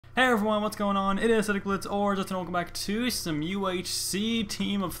Hey everyone, what's going on? It is AciDic, BliTzz, or just welcome back to some UHC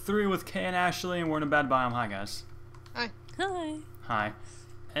team of 3 with Kay and Ashley, and we're in a bad biome. Hi guys. Hi. Hi.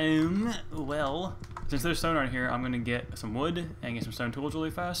 Hi. Well, since there's stone right here, I'm gonna get some wood and get some stone tools really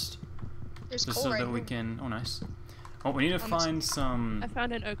fast. There's just coal so right that we here. can. Oh, nice. Oh, we need to find some. I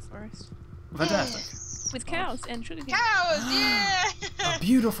found an oak forest. Fantastic. Yes. With cows and sugarcane. Cows, yeah! A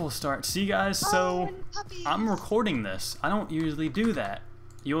beautiful start. See, guys. So and puppies. I'm recording this. I don't usually do that.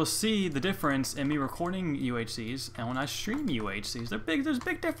 You'll see the difference in me recording UHCs and when I stream UHCs. They're big. There's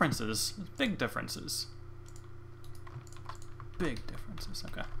big differences. There's big differences. Big differences.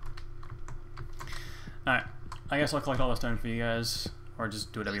 Okay. All right. I guess I'll collect all the stone for you guys, or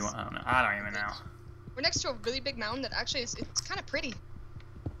just do whatever you want. I don't know. I don't even know. We're next to a really big mountain that actually is, it's kind of pretty.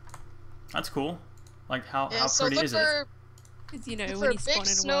 That's cool. Like how So pretty look is for, it? Because, you know, look when for you a spawn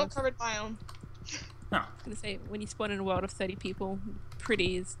big in a world... snow-covered biome. No. I was going to say, when you spawn in a world of 30 people,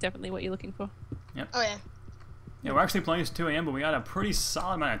 pretty is definitely what you're looking for. Yep. Oh yeah. Yeah, we're actually playing till 2 AM, but we got a pretty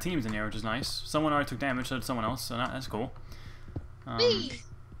solid amount of teams in here, which is nice. Someone already took damage, so did someone else, so that's cool. Whee!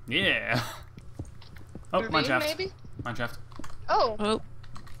 Yeah. Oh, mine shaft. Maybe? Mine shaft. Oh, Oh,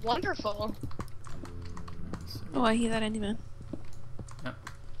 wonderful. oh, I hear that Enderman. Yep.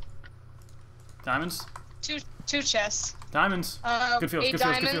 Diamonds. Two chests. Diamonds. Good feels, 8 good feels,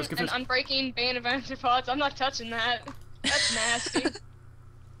 good diamonds feels, good and feels. unbreaking bane of arthropods. I'm not touching that. That's nasty.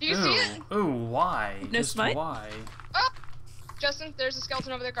 Do you see it? Ooh, why? No Just smite? why? Oh! Justin, there's a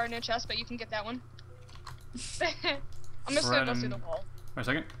skeleton over there guarding a chest, but you can get that one. I'm just gonna go through the wall. Wait a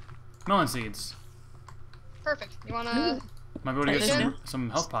second. Melon seeds. Perfect. You wanna... Might be able to get Yeah.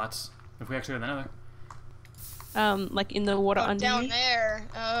 some health pots if we actually have the nether. Like in the water Oh, under down you. there.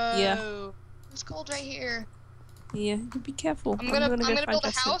 Oh. Yeah. It's cold right here. Yeah, be careful. I'm gonna go build find a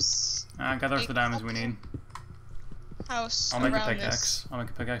Justin. house. I got the rest of the diamonds we need. House I'll make a around pickaxe. this. I'll make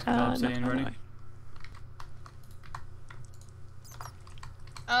a pickaxe with obsidian ready.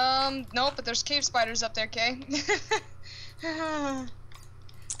 No, but there's cave spiders up there, Kay.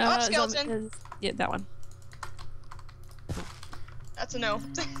 Oh, skeleton. Yeah, that one. That's a no.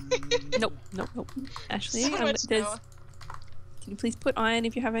 Nope. Ashley, So much no. can you please put iron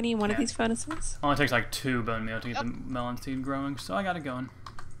if you have any in one of Yeah. these furnaces? Only takes like 2 bone meal to get Yep. the melon seed growing, so I got it going.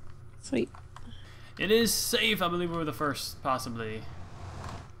 Sweet. It is safe. I believe we were the first, possibly.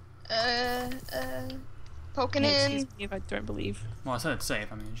 Poking Yeah, in. excuse me if I don't believe. Well, I said it's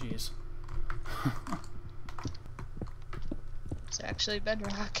safe. I mean, jeez. It's actually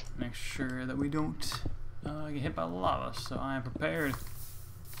bedrock. Make sure that we don't get hit by lava, so I am prepared.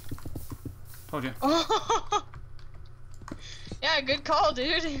 Told you. Oh. Yeah, good call,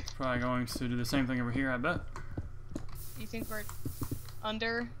 dude. Probably going to do the same thing over here, I bet. You think we're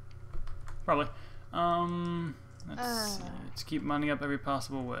under? Probably. Let's see. Let's keep mining up every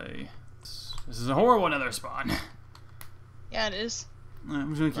possible way. This is a horrible nether spawn. Yeah, it is.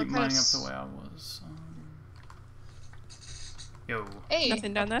 I'm just gonna keep kinda mining up the way I was. Yo. Hey,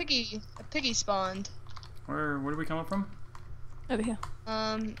 Nothing down there? a piggy spawned. Where did we come up from? Over here.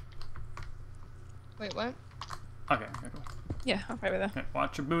 Wait, what? Okay, cool. Yeah, halfway over there. Okay,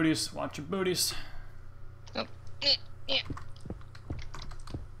 watch your booties. Watch your booties. Oh. Yeah.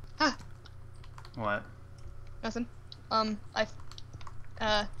 Huh. What? Nothing.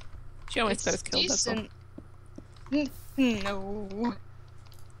 She almost got us killed, that's all. No.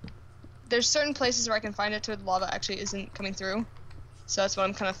 There's certain places where I can find it to where the lava actually isn't coming through. So that's what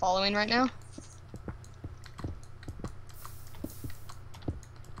I'm kind of following right now.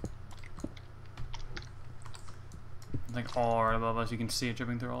 Like all right above us, you can see it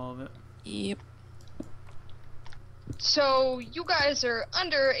dripping through all of it. Yep. So you guys are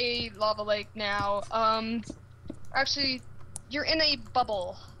under a lava lake now. Actually, you're in a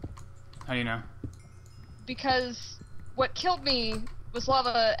bubble How do you know? because what killed me was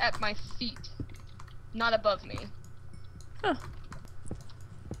lava at my feet, not above me. Huh.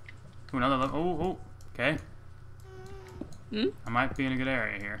 Ooh, another level. Oh, okay. Hmm? I might be in a good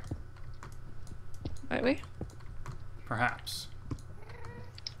area here. Might we? Perhaps.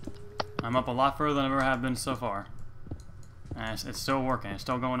 I'm up a lot further than I ever have been so far. And it's still working. It's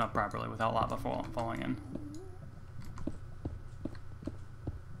still going up properly without lava falling in.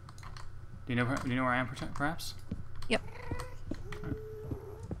 Do you know where I am, perhaps? Yep. Right.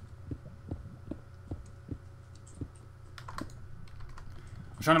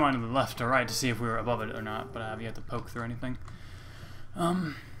 I'm trying to mine to the left or right to see if we were above it or not, but I have yet to poke through anything.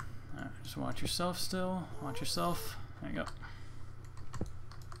 Alright, just watch yourself still. Watch yourself. There you go.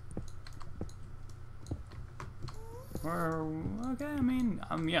 We're okay. I mean,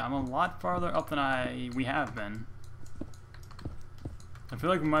 yeah, I'm a lot farther up than we have been. I feel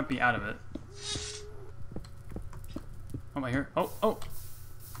like we might be out of it. Oh, I hear. Oh, oh.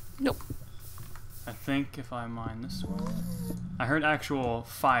 Nope. I think if I mine this one, I heard actual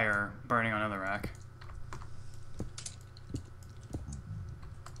fire burning on another rack.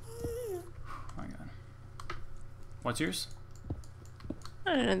 Oh my god. What's yours?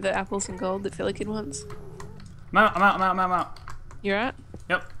 I don't know, the apples and gold that Philly Kid wants. I'm out, I'm out, I'm out, I'm out. You're out?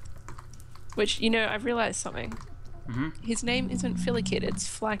 Yep. Which, you know, I've realized something. Mm-hmm. His name isn't Philly Kid, it's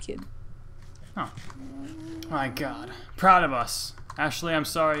Fly Kid. Oh. My god. Proud of us. Ashley, I'm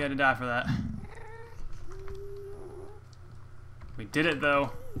sorry you had to die for that. We did it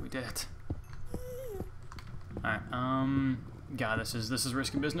though. We did it. Alright, God, this is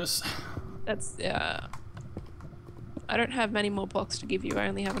risky business. That's, I don't have many more blocks to give you, I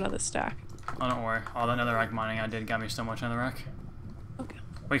only have another stack. Oh, don't worry. All that netherrack mining I did got me so much netherrack. Okay.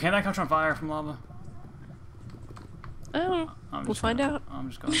 Wait, can't that catch on fire from lava? I don't know. We'll find out. I'm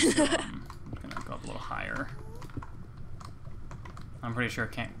just going to, I'm gonna go up a little higher. I'm pretty sure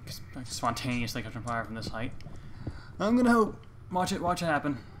it can't spontaneously catch on fire from this height. I'm gonna hope. Watch it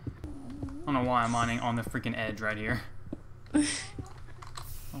happen. I don't know why I'm mining on the freaking edge right here.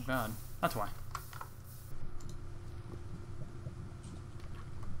 Oh god, that's why.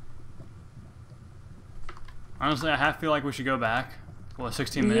 Honestly, I half feel like we should go back. Well,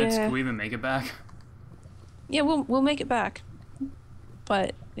 16 minutes. Yeah. Can we even make it back? Yeah, we'll make it back.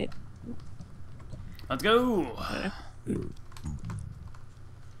 But it... Let's go!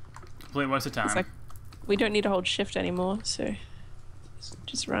 Complete waste of time. It's like, we don't need to hold shift anymore, so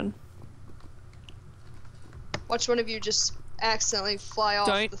just run. Watch one of you just accidentally fly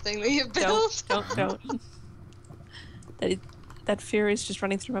off the thing that you built. Don't. That fear is just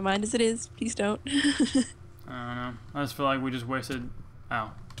running through my mind as it is. Please don't. I don't know. I just feel like we just wasted...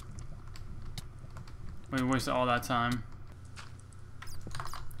 Ow. We wasted all that time.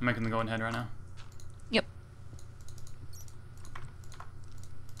 I'm making the golden head right now. Yep.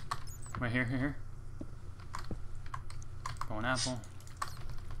 Wait, here. Golden apple.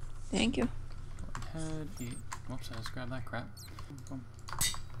 Thank you. Golden head, eat. Whoops, I just grabbed that crap. Boom.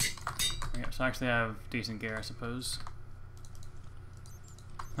 Okay, so I actually have decent gear, I suppose.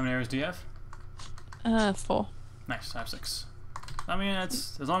 How many arrows do you have? 4. Nice, I have 6. I mean,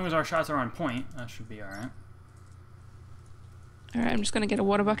 it's as long as our shots are on point, that should be alright. Alright, I'm just gonna get a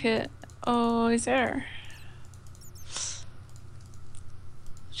water bucket. Oh, is there?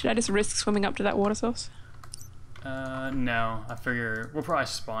 Should I just risk swimming up to that water source? No. I figure we'll probably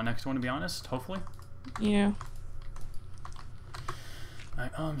spawn next one, to be honest, hopefully. Yeah.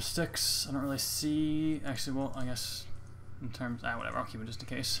 Alright, sticks, I don't really see... Actually, well, I guess... In terms... whatever, I'll keep it just in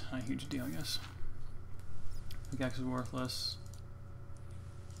case. Not a huge deal, I guess. Pickaxe is worthless.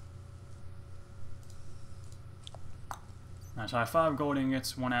 Alright, so I have 5 gold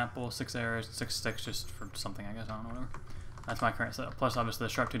ingots, 1 apple, 6 arrows, 6 sticks just for something, I guess. I don't know, whatever. That's my current setup. Plus, obviously, the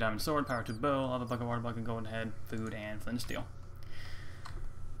sharp 2 diamond sword, power 2 bow, lava bucket, water bucket, golden head, food, and flint and steel.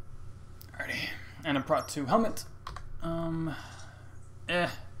 Alrighty. And a prot 2 helmet. On the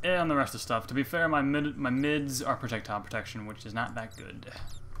rest of stuff. To be fair, my mids are projectile protection, which is not that good.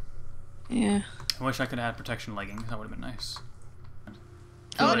 Yeah. I wish I could have had protection leggings. That would have been nice.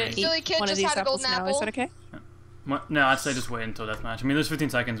 Oh, Like, Philly Kid one of just these had a apples golden now. apple. Is that okay? No, I'd say just wait until deathmatch. I mean, there's 15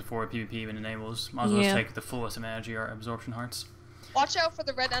 seconds before PvP even enables. Might as well Yeah. take the fullest amount of GR absorption hearts. Watch out for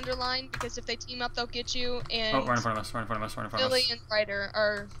the red underline, because if they team up, they'll get you. And Oh, right in front of us, right in front of us, right in front of Philly us. and Ryder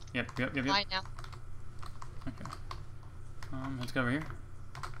are Yep. fine now. Okay. Let's go over here.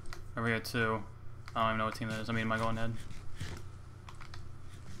 Over here too. I don't even know what team that is. I mean, my golden head.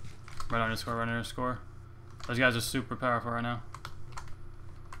 Red underscore. Those guys are super powerful right now.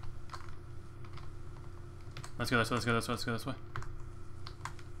 Let's go this way.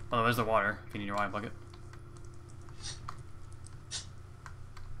 Oh, there's the water if you need your water bucket.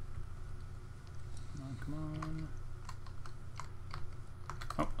 Come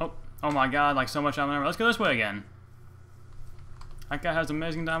on. Oh my god, like so much diamond armor. Let's go this way again. That guy has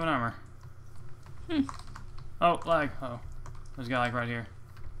amazing diamond armor. Oh, lag. Oh. There's a guy like right here.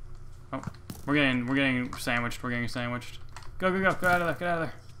 Oh. We're getting sandwiched. Go out of there, get out of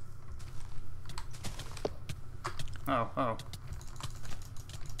there. Oh.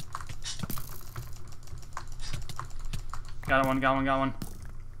 Got one.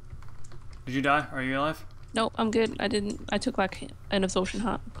 Did you die? Are you alive? Nope, I'm good. I took like an absorption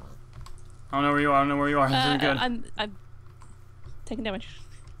heart. I don't know where you are. This is good. I'm taking damage.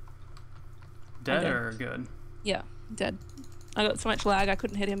 Dead or good? Yeah, dead. I got so much lag I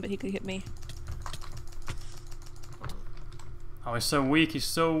couldn't hit him, but he could hit me. Oh, he's so weak.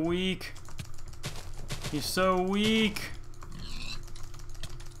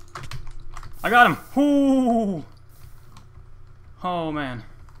 I got him! Ooh! Oh, man.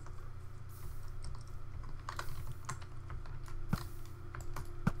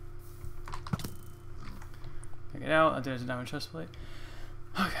 Take it out. There's a diamond chest plate.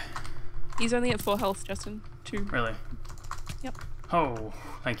 Okay. He's only at 4 health, Justin. 2. Really? Yep. Oh,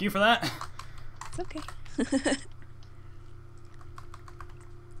 thank you for that. It's okay.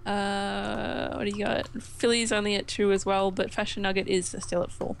 What do you got? Philly's only at 2 as well, but Fashion Nugget is still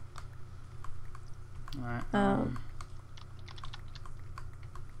at 4. Alright.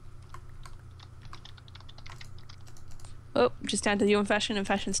 Oh, just down to you and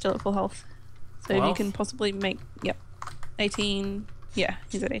Fashion's still at full health. So if you can possibly make, yep, 18. Yeah,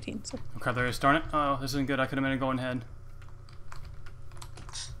 he's at 18. So. Okay, there is. Darn it. Oh, this isn't good. I could have made a golden head.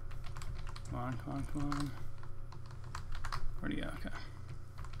 Come on, come on, come on. Where'd he go? Okay.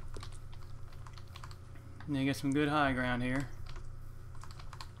 Need to get some good high ground here.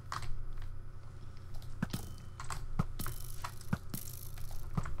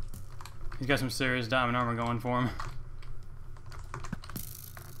 He's got some serious diamond armor going for him.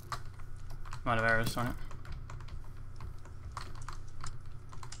 Might have arrows on it.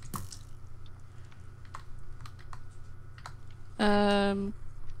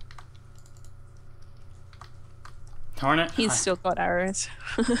 Darn it. He's still got arrows.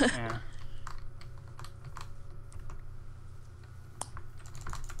 Yeah.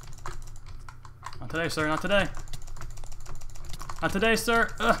 Not today, sir. Not today. Not today, sir.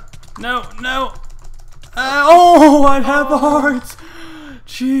 No, no. Oh, I'd have hearts.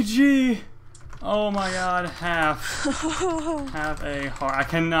 GG. Oh my god, half. Half a heart. I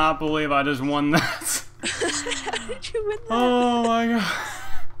cannot believe I just won that. How did you win that? Oh my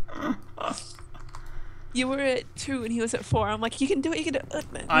god. You were at 2 and he was at 4. I'm like, you can do it, you can do it.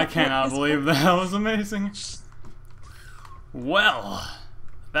 I cannot believe that. That was amazing. Well,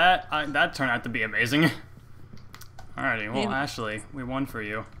 that turned out to be amazing. Alrighty, well, Ashley, we won for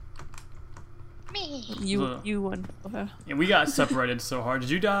you. Me. You won for her. Yeah, we got separated so hard. Did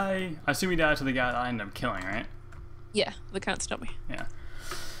you die? I assume you died to the guy that I ended up killing, right? Yeah, they can't stop me. Yeah.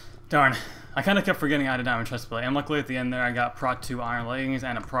 Darn. I kind of kept forgetting I had a diamond chestplate, and luckily at the end there I got Prot 2 iron leggings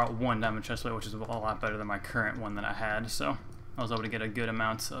and a Prot 1 diamond chestplate, which is a lot better than my current one that I had, so I was able to get a good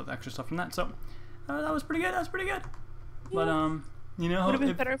amount of extra stuff from that, so that was pretty good, Yeah. But, you know... Would have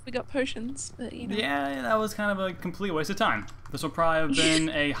been better if we got potions, but you know. Yeah, that was kind of a complete waste of time. This will probably have been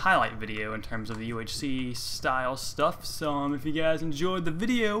a highlight video in terms of the UHC style stuff, so if you guys enjoyed the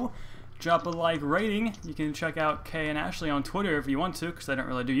video, drop a like rating. You can check out Kay and Ashley on Twitter if you want to, because I don't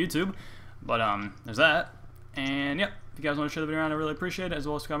really do YouTube. But, there's that. And, yep, if you guys want to share the video around, I really appreciate it, as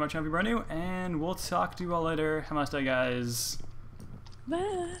well as subscribe to my channel if you're brand new. And we'll talk to you all later. Have a nice day, guys.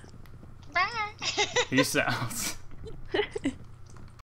 Bye. Bye. Peace out.